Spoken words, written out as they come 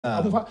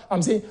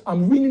I'm saying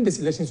I'm winning this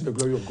election to the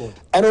glory of God.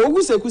 And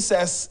Oguseku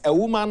says a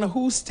woman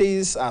who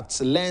stays at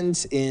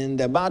length in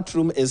the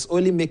bathroom is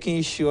only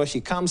making sure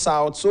she comes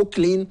out so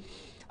clean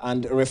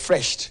and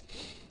refreshed.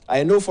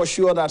 I know for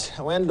sure that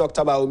when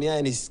Dr. Bawumia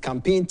and his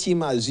campaign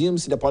team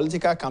assumes the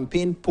political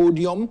campaign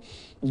podium,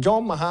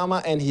 John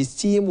Mahama and his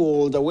team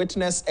will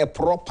witness a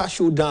proper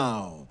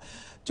showdown.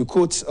 To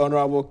quote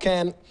Honorable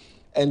Ken,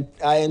 and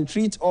I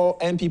entreat all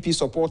MPP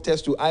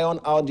supporters to iron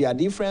out their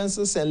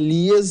differences and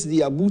liaise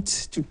their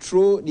boots to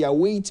throw their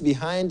weight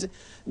behind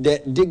the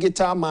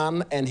digital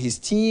man and his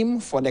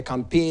team for the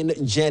campaign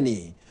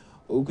journey.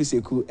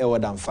 Okuseku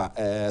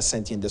Ewadamfa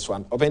sent in this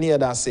one. Openi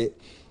Eda say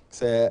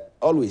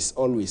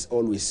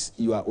always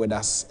you are with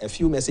us. A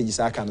few messages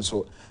I can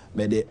so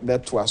mede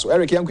betwa so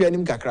Eric yanku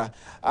anim kakra.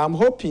 I'm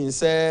hoping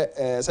say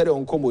the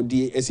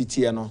onkomodi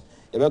SCT no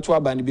e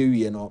betwa ba ne be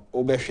wie no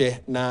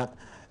obehwe na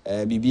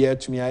bibia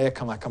tumi aye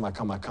kama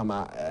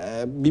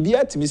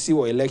bibia tumi si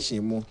wo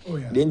election mu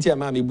the ntia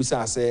ma me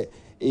busa say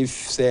if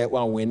say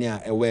one win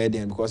a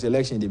wedding because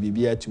election the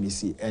bibia tumi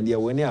si and the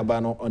winning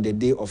aba no on the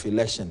day of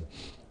election.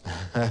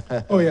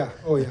 Oh yeah.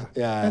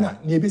 Na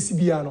ne be si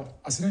bia no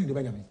asena de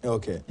banyame.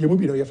 Okay. Ye mu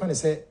bi no ye fa ne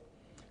say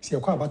se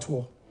yakwa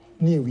abato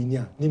ne wini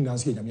a ne nna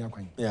so ye nyame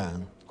akwan. Yeah.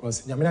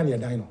 Because nyame na ne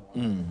dan no.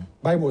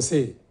 Bible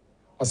say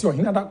Osi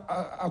ohina da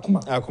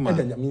akuma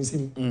eda nyame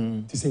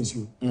nsem ti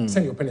sensuo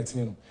send your penalty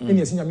no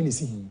eni esi nyame ne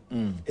si hin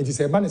enti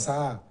say ba ne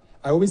saa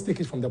I always take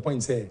it from the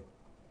point say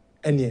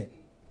ene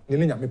ne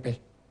nyame pe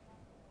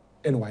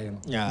ene waye no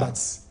but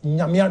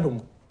nyame adom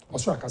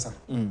oso akasa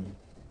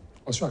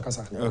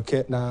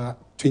okay na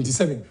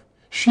 27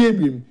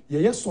 hwebiem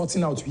ye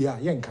sorting out here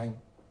ye nkan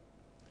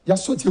ya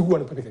sort egu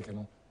on pepe keke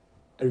no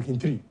Eric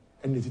Ntiri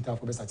ene tita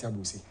for best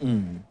atiabose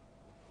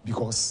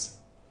because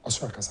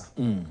oso akasa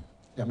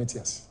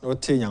Yametias.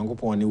 Ote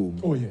Yankopon ni wo.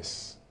 Oh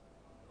yes.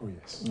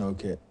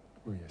 Okay.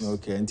 Oh yes.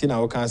 Okay. Ntina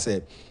wo kan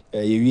say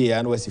ye wie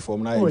ya na wasi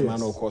form na eduma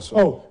na okoso.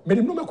 Oh, me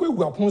dem no makwa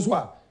egu apon so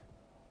a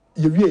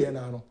ye wie ya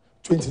na no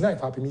 29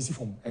 fa pemisi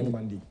form any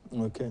Monday.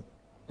 Okay.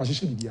 Ma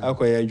hwehwe bibia.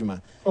 Akoya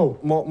eduma. Oh,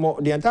 mo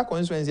the entire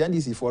constituency and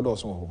this for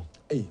those ho.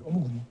 Eh,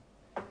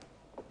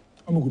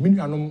 omugu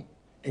minu anom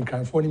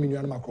enkranfo ni minu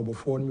anom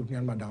akrobofo ni minu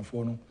anom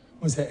adanfo no.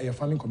 We say a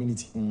farming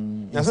community.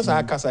 Na so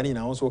sa kasani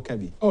na also can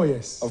be. Oh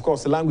yes. Of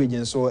course the language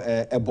and so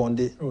a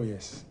bonded. Oh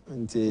yes.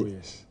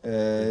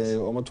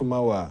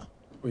 Omotuma wa.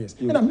 Oh yes.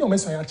 And I'm no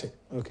meso ya check.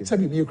 Okay. Say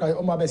be cry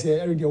o ma be say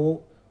every day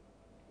wo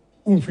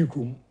unfree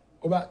krum.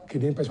 Oba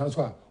keden person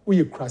so a wo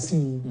ye krase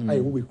ni aye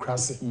wo we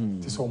krase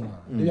ti so ma.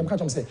 Dey am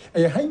catch am say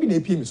e han bi na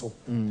epie mi so.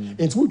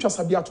 Enti wo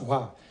twasa bi ato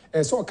ha.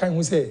 So kan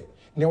hu say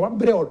ne wa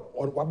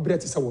bre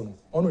ti se wo no.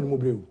 Ono ni mo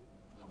bre o.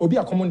 Obi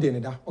a common day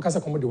ne da o ka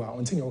say common day wa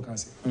onti ne o kan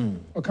say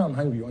o kan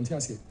hungry onti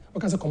ase o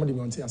ka say common day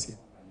me onti ase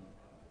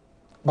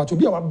but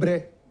obi a wa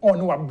bre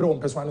on wa bre on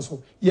person ane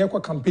so ye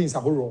kwa campaigns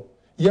ahoro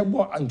ye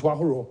bo anto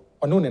ahoro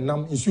ono ne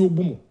nam nsuo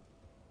bu mu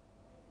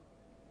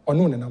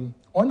ono ne nam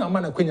ona ama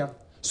na kwanya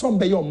so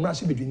mbe ye omra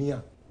hye bedwini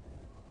a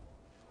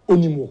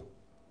onimo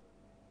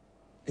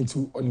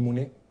into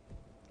onimune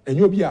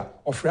enyo obi a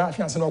ofra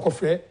afianse na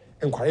okofre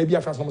enkware bi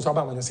afianse no so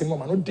aba amanyase no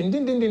ma no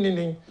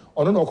din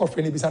ono na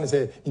okofre ne bi sa ne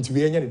say into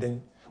we enye ne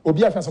den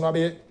obi afianse no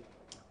be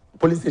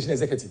police station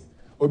executive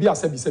obi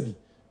asabi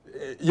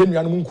ye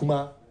nuanom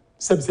nkuma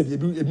sabi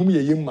ebum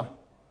ye yemma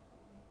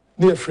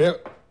na ye frɛ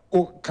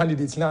o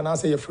candidate na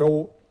say ye frɛ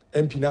o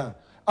MP na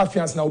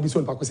afianse na obi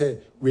so npa ko say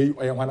we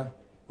oyehwana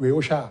we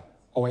o hwa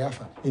o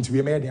yafa into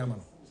we me dey ama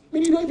no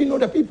you don't even know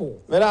the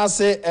people. When I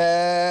say,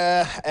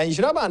 and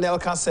Shiraba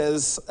Anelka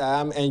says,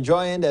 I'm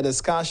enjoying the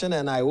discussion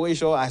and I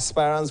wish all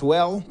aspirants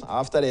well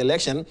after the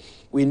election.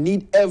 We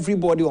need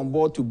everybody on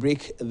board to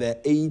break the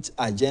 8th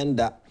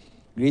agenda.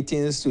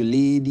 Greetings to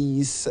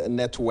Ladies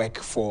Network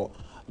for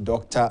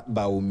Dr.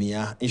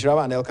 Bawumia.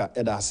 Shiraba Anelka,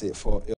 that's it for